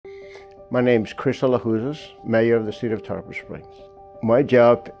My name is Alahouzos, Mayor of the City of Tarpon Springs. My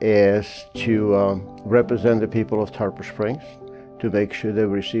job is to represent the people of Tarpon Springs, to make sure they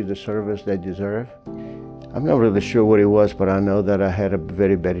receive the service they deserve. I'm not really sure what it was, but I know that I had a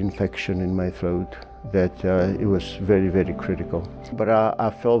very bad infection in my throat, that it was very, very critical. But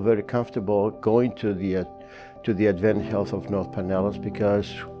I felt very comfortable going to the AdventHealth of North Pinellas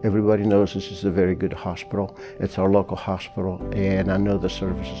because everybody knows this is a very good hospital. It's our local hospital, and I know the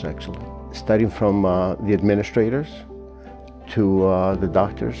service is excellent. Starting from the administrators, to the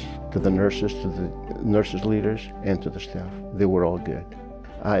doctors, to the nurses leaders, and to the staff. They were all good.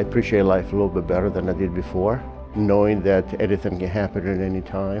 I appreciate life a little bit better than I did before, knowing that anything can happen at any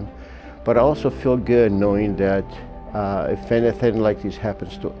time. But I also feel good knowing that if anything like this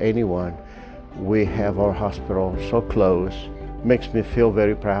happens to anyone, we have our hospital so close. Makes me feel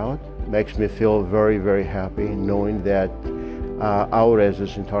very proud, makes me feel very, very happy knowing that our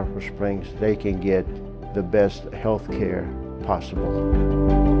residents in Tarpon Springs, they can get the best health care possible.